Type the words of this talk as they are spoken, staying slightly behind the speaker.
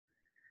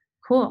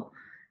Cool.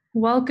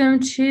 Welcome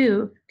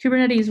to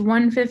Kubernetes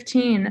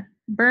 115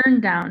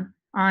 Burndown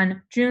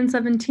on June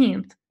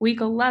 17th, week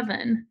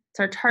 11. It's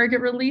our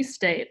target release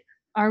date.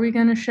 Are we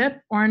going to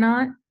ship or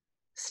not?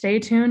 Stay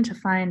tuned to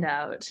find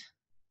out.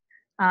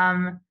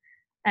 And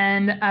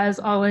as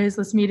always,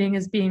 this meeting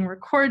is being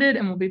recorded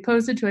and will be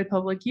posted to a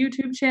public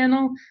YouTube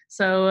channel.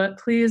 So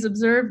please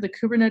observe the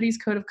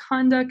Kubernetes Code of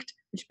Conduct,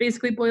 which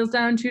basically boils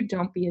down to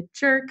don't be a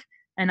jerk.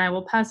 And I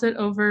will pass it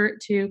over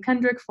to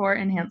Kendrick for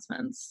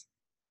enhancements.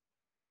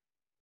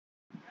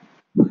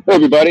 Hey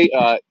everybody,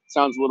 it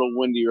sounds a little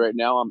windy right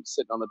now. I'm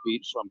sitting on the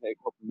beach, so I'm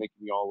hoping making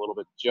you all a little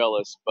bit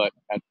jealous, but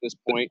at this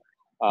point,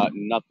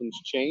 nothing's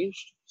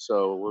changed,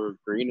 so we're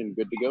green and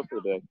good to go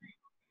for the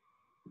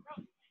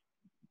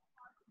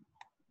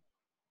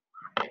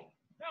day.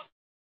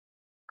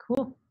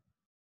 Cool.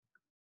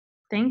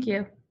 Thank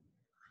you.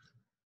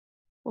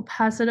 We'll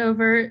pass it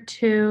over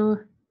to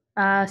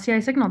CI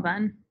Signal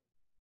then.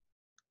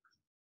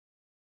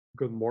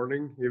 Good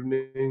morning,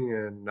 evening,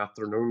 and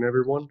afternoon,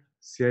 everyone.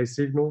 CI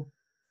Signal.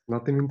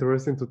 Nothing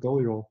interesting to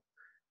tell you all.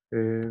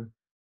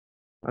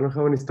 I don't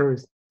have any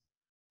stories.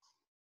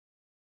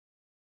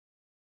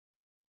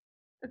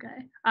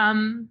 Okay.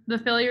 The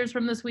failures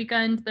from this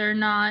weekend, they're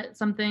not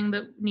something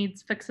that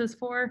needs fixes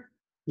for?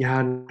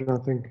 Yeah,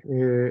 nothing.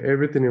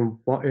 Everything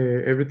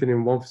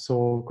in one.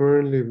 So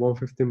currently,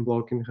 115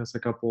 blocking has a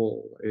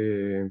couple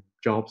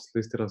jobs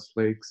listed as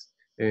flakes,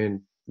 and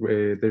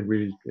they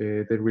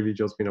really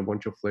just been a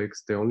bunch of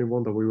flakes. The only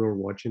one that we were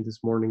watching this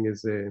morning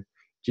is a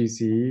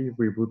GCE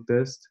reboot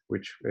test,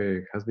 which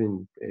has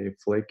been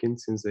flaking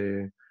since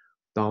the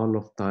dawn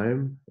of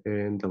time,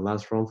 and the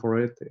last run for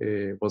it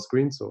was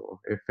green. So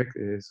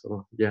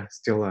so yeah,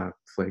 still a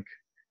flake,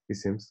 it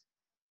seems.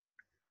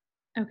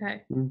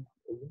 Okay.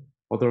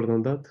 Other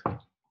than that,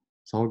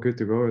 it's all good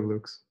to go, it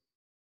looks.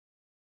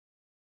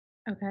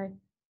 Okay.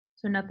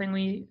 So nothing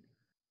we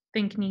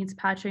think needs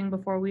patching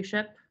before we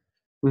ship?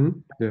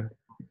 Yeah.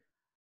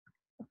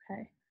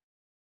 Okay.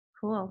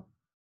 Cool.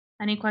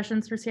 Any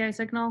questions for CI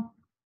Signal?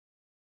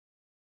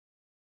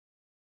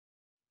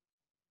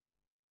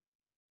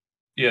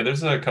 Yeah,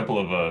 there's a couple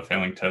of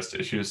failing test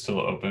issues still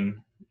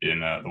open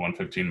in the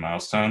 115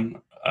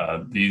 milestone.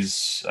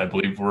 These, I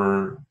believe,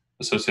 were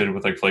associated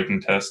with like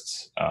flaking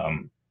tests. Are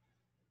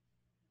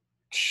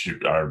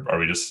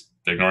we just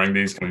ignoring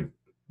these? Can we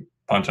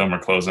punch them or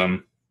close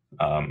them?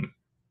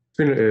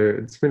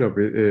 It's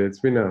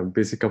been a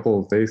busy couple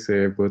of days,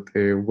 but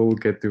we'll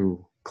get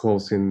to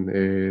closing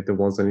the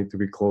ones that need to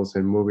be closed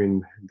and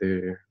moving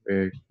the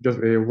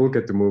we'll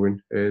get to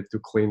moving to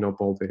clean up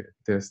all the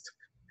tests.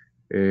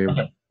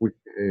 Okay. We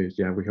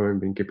haven't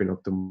been keeping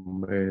up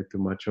too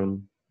much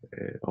on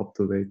up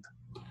to date.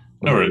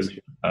 No worries.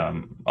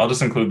 I'll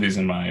just include these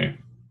in my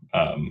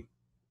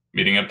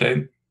meeting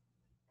update.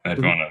 And if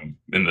you want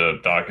to, in the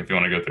doc, if you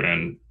want to go through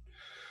and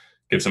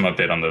give some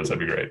update on those,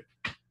 that'd be great.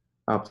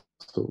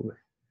 Absolutely.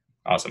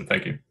 Awesome.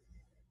 Thank you.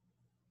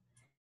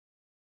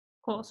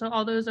 Cool. So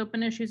all those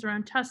open issues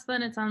around tests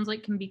then, it sounds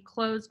like can be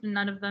closed and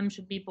none of them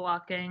should be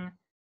blocking.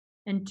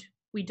 And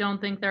we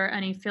don't think there are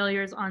any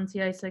failures on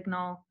CI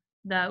Signal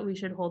that we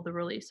should hold the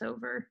release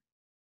over.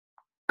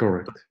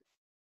 Correct.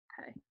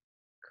 Okay,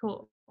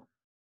 cool.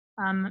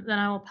 Then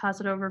I will pass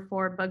it over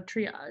for bug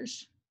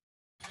triage.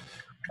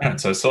 All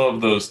right, so I still have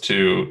those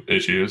two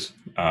issues,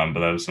 but that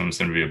doesn't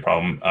seem to be a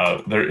problem.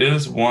 There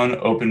is one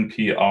open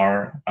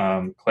PR.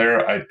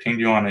 Claire, I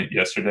pinged you on it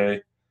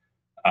yesterday.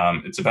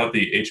 It's about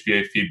the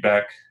HBA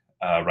feedback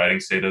writing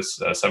status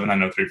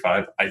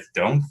 79035. I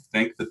don't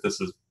think that this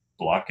is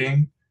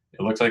blocking.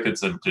 It looks like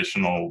it's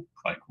additional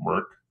like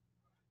work.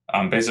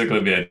 Basically,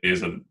 the idea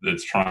is that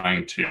it's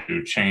trying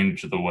to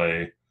change the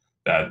way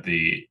that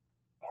the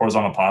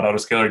horizontal pod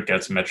autoscaler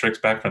gets metrics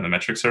back from the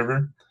metric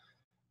server.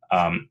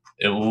 I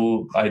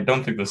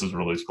don't think this is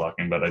release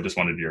blocking, but I just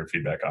wanted your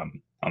feedback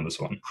on this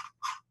one.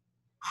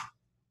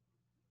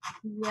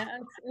 Yes,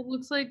 it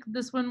looks like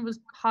this one was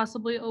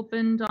possibly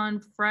opened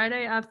on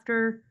Friday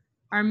after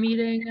our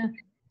meeting.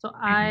 So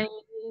I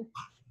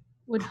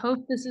would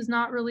hope this is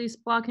not release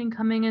blocking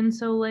coming in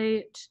so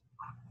late.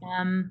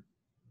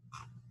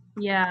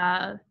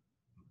 Yeah.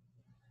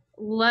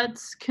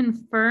 Let's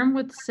confirm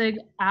with SIG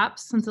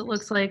apps since it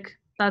looks like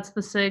that's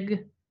the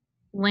SIG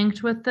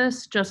linked with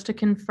this just to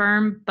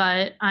confirm,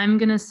 but I'm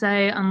going to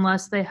say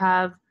unless they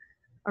have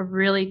a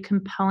really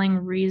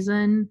compelling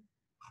reason,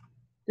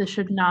 this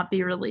should not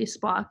be release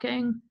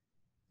blocking.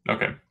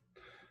 Okay.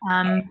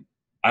 I'm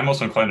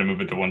also inclined to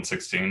move it to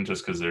 116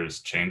 just because there's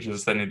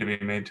changes that need to be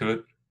made to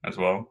it as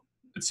well.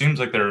 It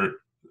seems like they're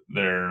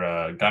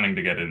gunning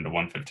to get into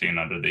 115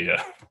 under the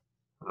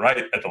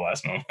right at the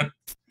last moment.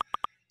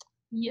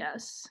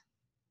 Yes.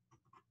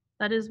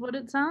 That is what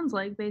it sounds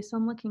like based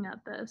on looking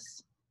at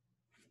this.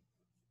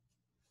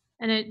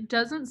 And it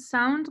doesn't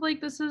sound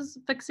like this is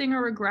fixing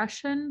a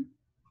regression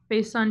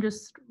based on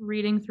just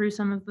reading through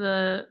some of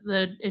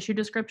the issue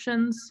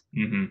descriptions.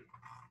 Mm-hmm.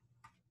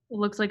 It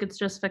looks like it's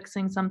just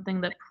fixing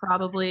something that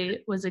probably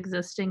was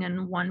existing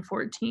in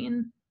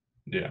 114.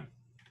 Yeah.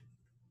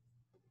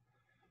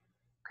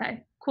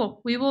 Okay.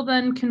 Cool. We will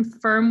then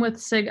confirm with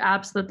SIG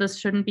apps that this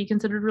shouldn't be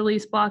considered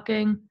release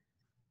blocking,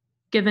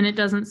 given it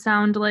doesn't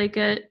sound like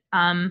it.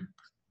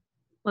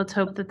 Let's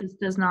hope that this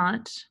does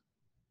not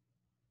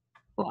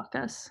block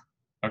us.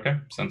 Okay,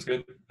 sounds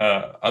good.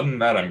 Other than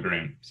that, I'm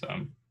green. So.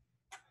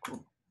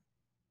 Cool.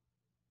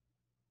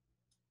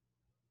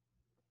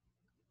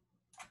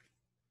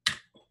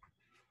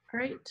 All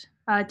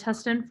right.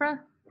 Test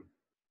infra.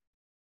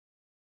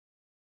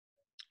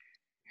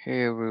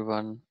 Hey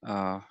everyone,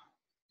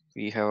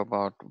 we have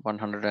about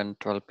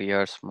 112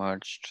 PRs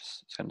merged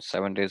since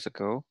 7 days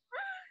ago,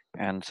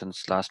 and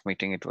since last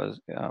meeting it was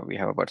we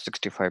have about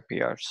 65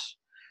 PRs.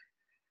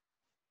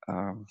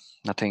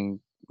 Nothing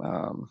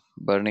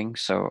burning,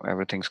 so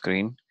everything's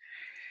green.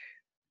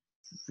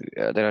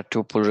 There are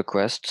 2 pull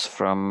requests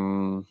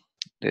from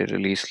the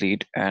release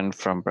lead and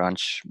from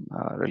branch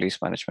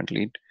release management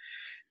lead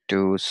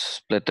to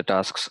split the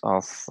tasks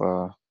of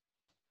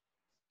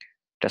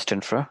test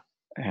infra,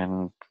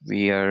 and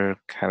we are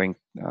having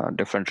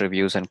different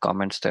reviews and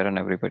comments there, and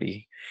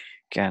everybody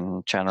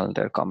can channel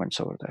their comments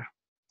over there.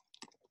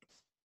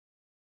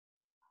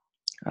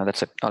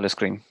 That's it. All is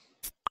green.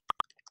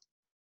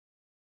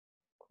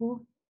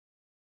 Cool.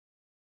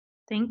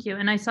 Thank you.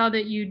 And I saw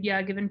that you'd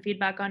given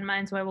feedback on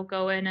mine, so I will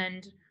go in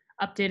and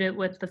update it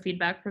with the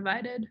feedback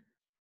provided.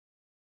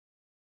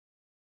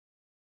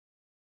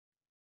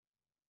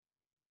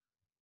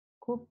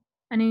 Cool.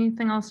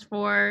 Anything else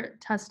for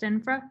test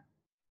infra?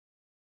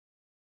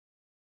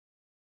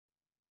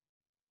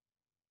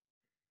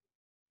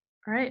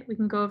 All right, we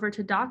can go over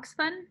to docs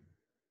then.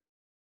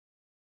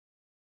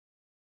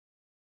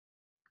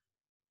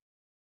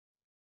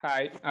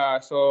 Hi.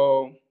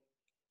 So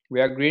we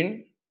are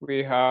green.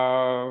 We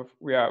have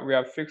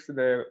fixed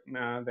the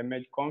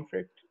merge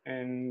conflict,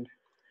 and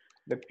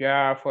the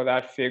PR for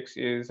that fix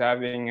is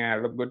having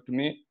look good to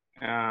me.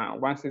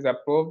 Once it's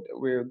approved,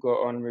 we'll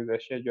go on with the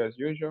schedule as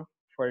usual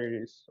for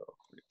release. So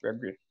we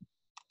agree.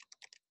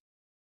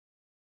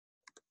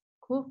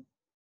 Cool.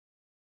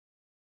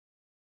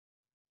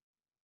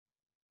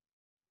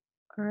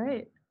 All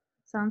right,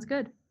 sounds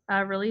good.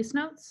 Release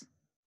notes.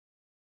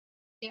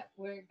 Yeah,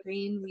 we're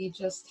green. We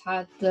just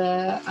had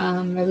the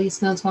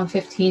release notes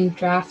 115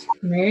 draft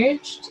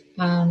merged.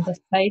 The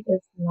site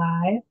is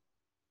live,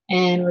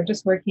 and we're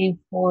just waiting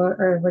for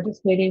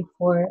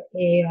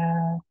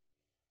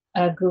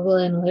a Google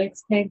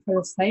Analytics tag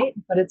for the site,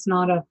 but it's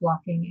not a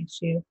blocking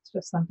issue. It's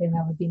just something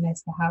that would be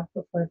nice to have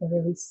before the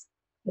release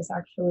is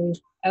actually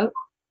out.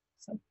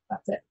 So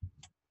that's it.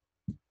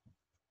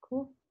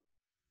 Cool.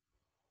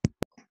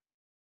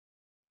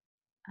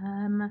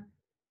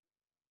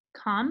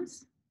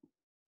 Comms.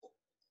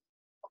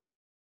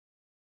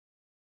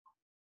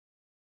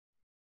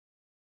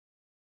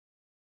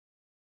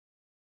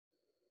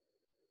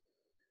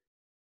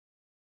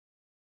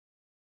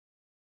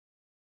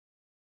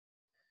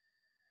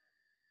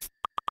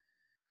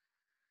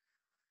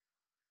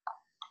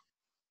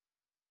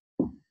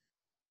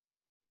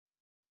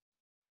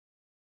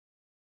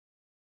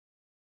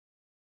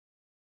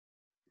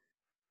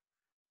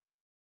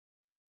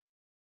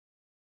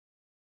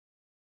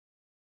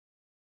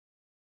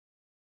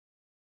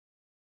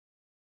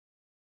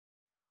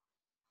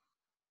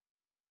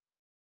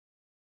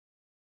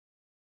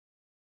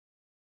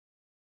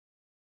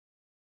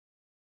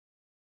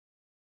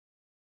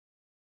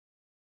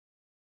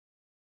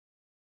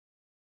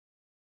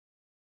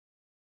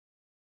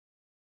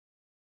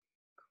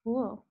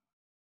 Cool.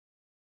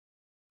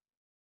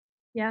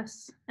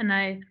 Yes, and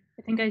I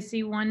think I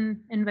see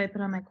one invite put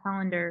on my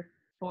calendar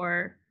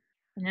for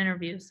an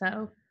interview.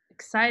 So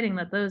exciting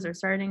that those are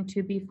starting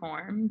to be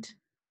formed.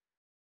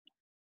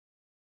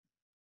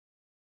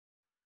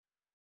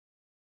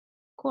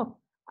 Cool.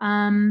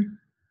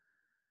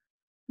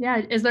 Yeah,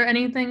 is there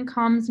anything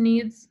comms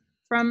needs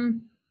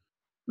from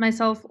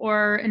myself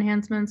or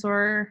enhancements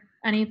or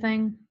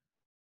anything?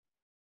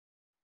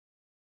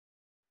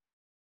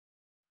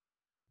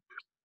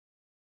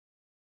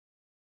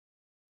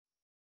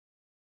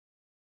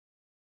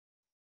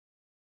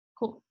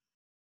 Cool.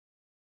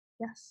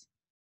 Yes.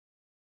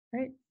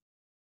 Great.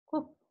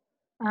 Cool.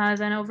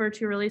 Then over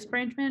to release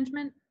branch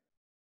management.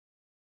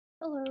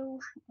 Hello.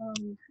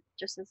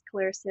 Just as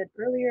Claire said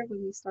earlier,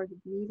 when we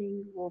started the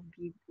meeting,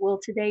 will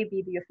today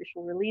be the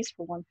official release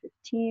for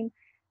 115.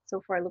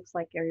 So far, it looks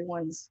like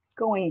everyone's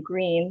going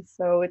green,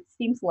 so it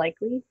seems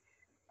likely.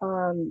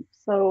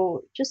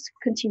 So just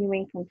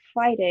continuing from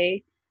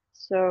Friday,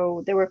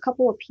 so there were a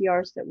couple of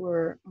PRs that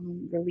were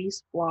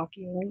release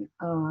blocking.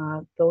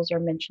 Those are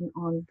mentioned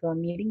on the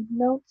meeting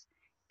notes,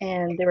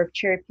 and they were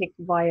cherry picked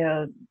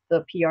via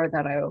the PR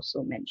that I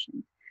also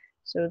mentioned.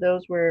 So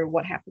those were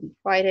what happened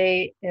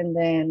Friday, and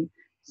then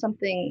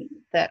something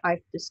that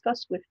I've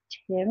discussed with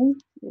Tim.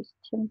 Is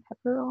Tim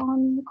Pepper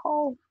on the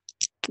call?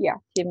 Yeah,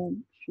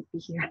 Tim should be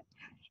here.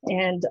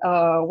 And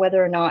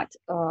whether or not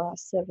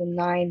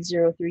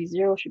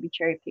 79030 should be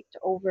cherry picked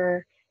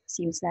over.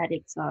 Seems that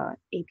it's a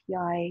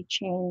API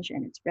change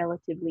and it's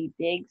relatively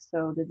big.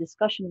 So the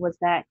discussion was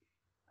that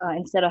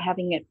instead of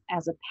having it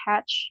as a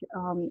patch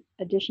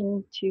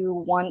addition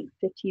to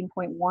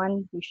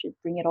 1.15.1, we should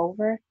bring it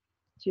over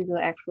to the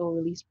actual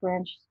release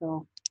branch.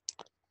 So,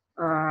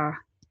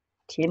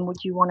 Tim,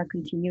 would you want to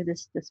continue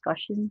this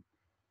discussion?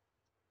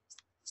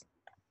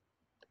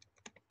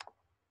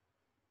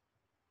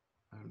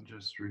 I'm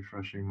just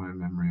refreshing my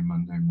memory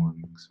Monday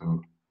morning.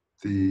 So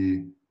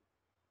I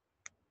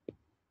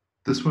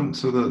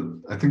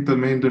think the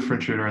main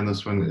differentiator in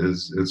this one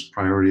is it's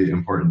priority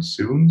important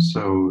soon.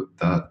 So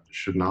that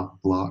should not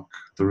block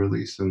the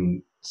release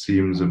and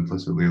seems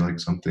implicitly like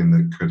something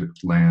that could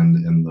land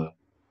in the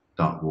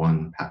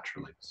 .1 patch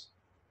release.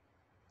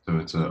 So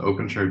it's an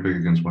open cherry pick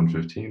against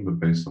 115, but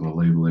based on the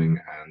labeling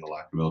and the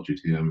lack of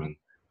LGTM and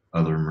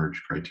other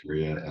merge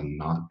criteria and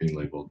not being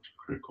labeled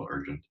critical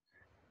urgent,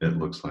 it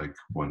looks like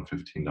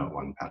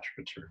 115.1 patch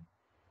material.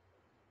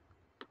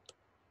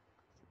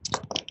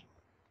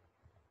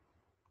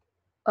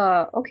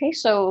 Okay,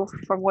 so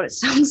from what it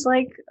sounds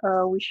like,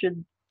 we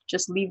should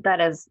just leave that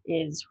as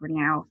is for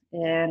now.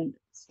 And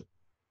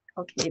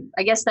okay,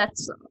 I guess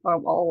that's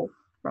all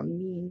from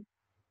me.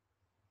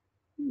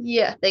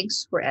 Yeah,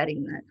 thanks for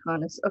adding that,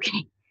 Hannes.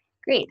 Okay,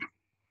 great.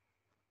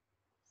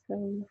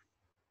 So,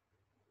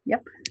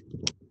 yep,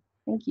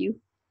 thank you.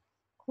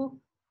 Cool.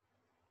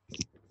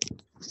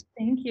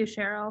 Thank you,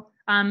 Cheryl.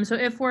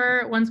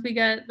 So once we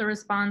get the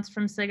response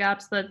from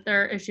SIGAPS that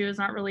their issue is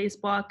not release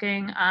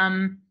blocking,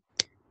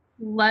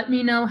 let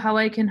me know how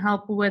I can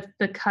help with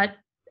the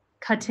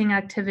cutting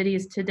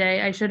activities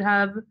today. I should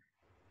have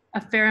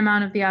a fair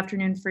amount of the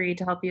afternoon free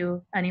to help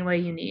you any way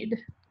you need.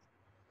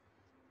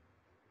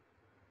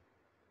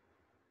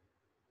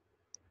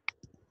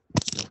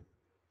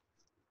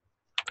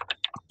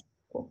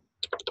 Cool. All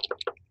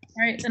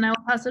right, then I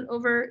will pass it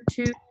over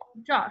to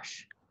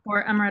Josh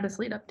for Emeritus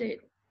lead update.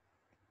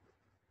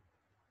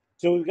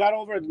 So we've got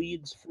all of our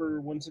leads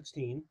for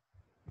 116.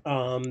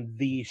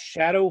 The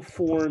shadow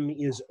form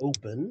is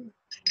open.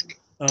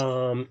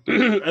 I'm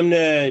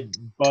gonna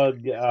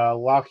bug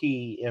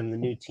Lockie and the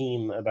new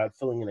team about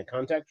filling in a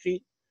contact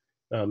sheet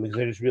because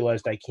I just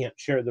realized I can't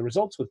share the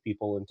results with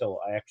people until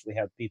I actually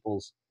have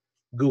people's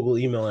Google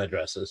email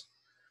addresses.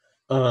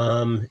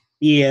 And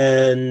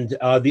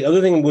the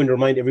other thing I'm going to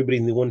remind everybody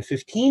in the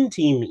 115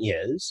 team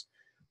is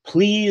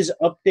please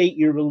update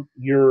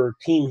your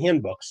team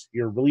handbooks,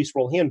 your release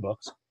roll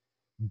handbooks,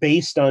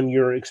 based on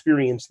your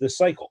experience this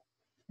cycle.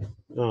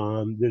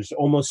 There's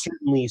almost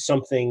certainly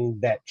something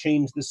that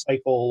changed this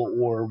cycle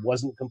or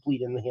wasn't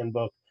complete in the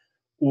handbook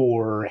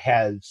or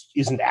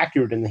isn't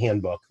accurate in the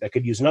handbook that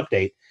could use an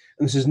update.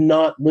 And this is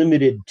not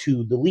limited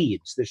to the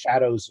leads. The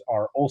shadows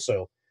are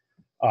also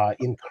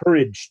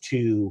encouraged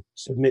to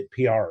submit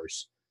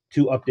PRs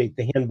to update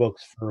the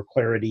handbooks for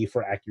clarity,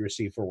 for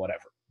accuracy, for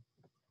whatever.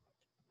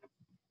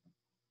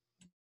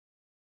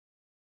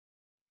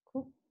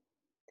 Cool.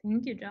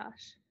 Thank you,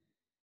 Josh.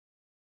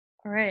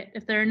 All right,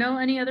 if there are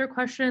any other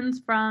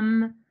questions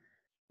from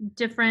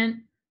different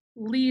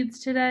leads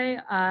today,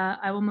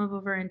 I will move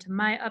over into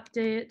my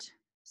update.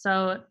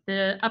 So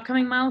the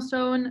upcoming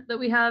milestone that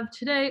we have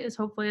today is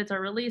hopefully it's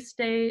our release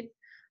date.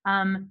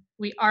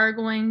 We are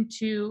going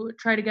to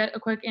try to get a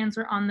quick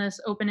answer on this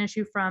open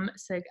issue from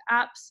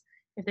SIGAPS.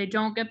 If they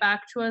don't get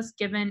back to us,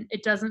 given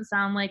it doesn't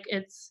sound like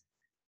it's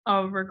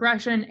a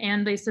regression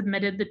and they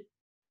submitted the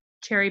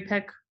cherry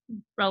pick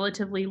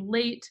relatively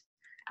late,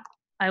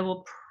 I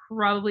will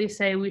probably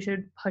say we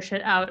should push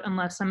it out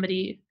unless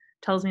somebody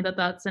tells me that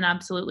that's an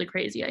absolutely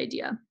crazy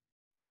idea.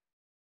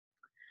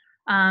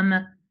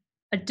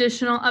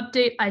 Additional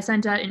update, I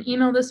sent out an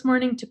email this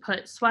morning to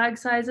put swag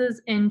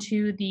sizes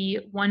into the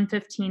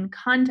 115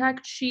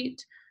 contact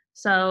sheet.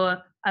 So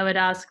I would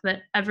ask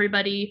that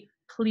everybody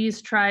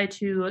please try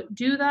to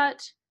do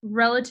that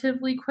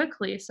relatively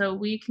quickly so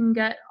we can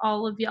get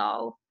all of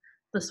y'all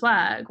the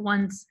swag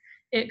once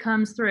it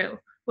comes through,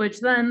 which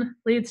then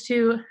leads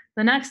to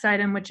the next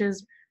item, which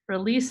is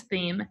release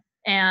theme.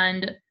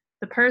 And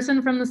the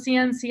person from the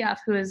CNCF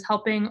who is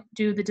helping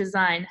do the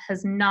design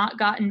has not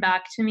gotten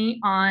back to me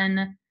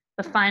on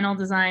the final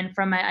design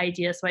from my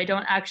idea. So I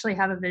don't actually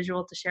have a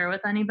visual to share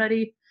with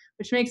anybody,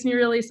 which makes me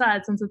really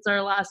sad since it's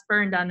our last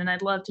Burndown and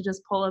I'd love to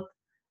just pull up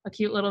a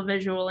cute little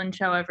visual and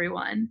show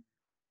everyone.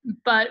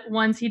 But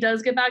once he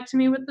does get back to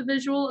me with the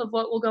visual of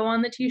what will go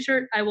on the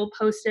t-shirt, I will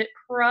post it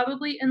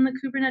probably in the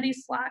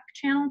Kubernetes Slack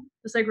channel,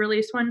 the SIG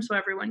release one, so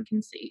everyone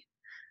can see.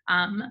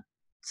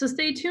 So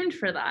stay tuned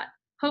for that.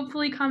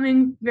 Hopefully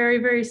coming very,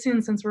 very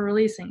soon since we're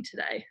releasing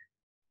today.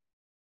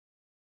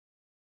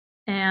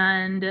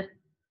 And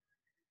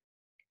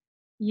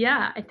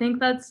yeah, I think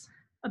that's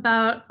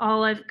about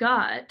all I've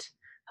got.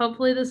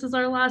 Hopefully this is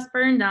our last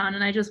Burndown,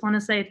 and I just want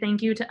to say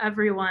thank you to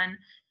everyone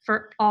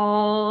for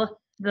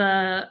all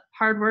the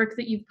hard work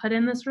that you've put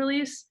in this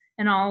release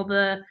and all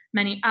the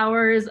many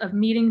hours of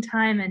meeting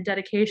time and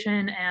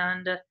dedication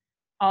and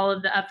all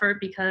of the effort,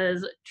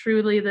 because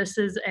truly this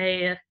is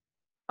a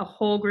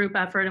whole group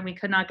effort and we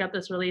could not get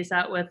this release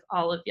out with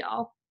all of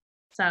y'all.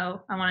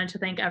 So I wanted to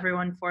thank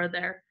everyone for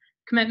their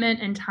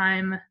commitment and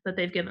time that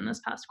they've given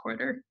this past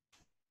quarter.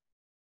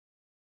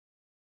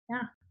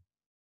 Yeah.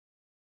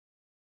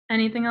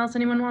 anything else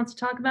anyone wants to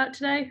talk about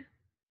today?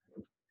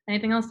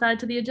 Anything else to add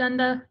to the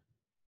agenda?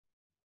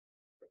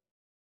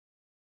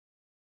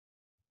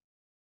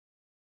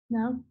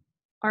 No?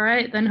 All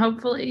right, then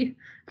hopefully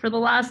for the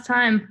last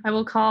time, I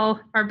will call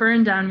our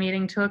Burndown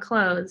meeting to a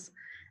close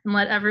and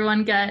let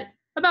everyone get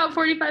about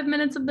 45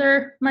 minutes of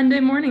their Monday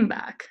morning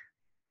back.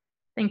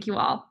 Thank you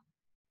all.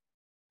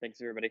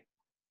 Thanks, everybody.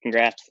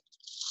 Congrats.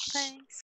 Thanks.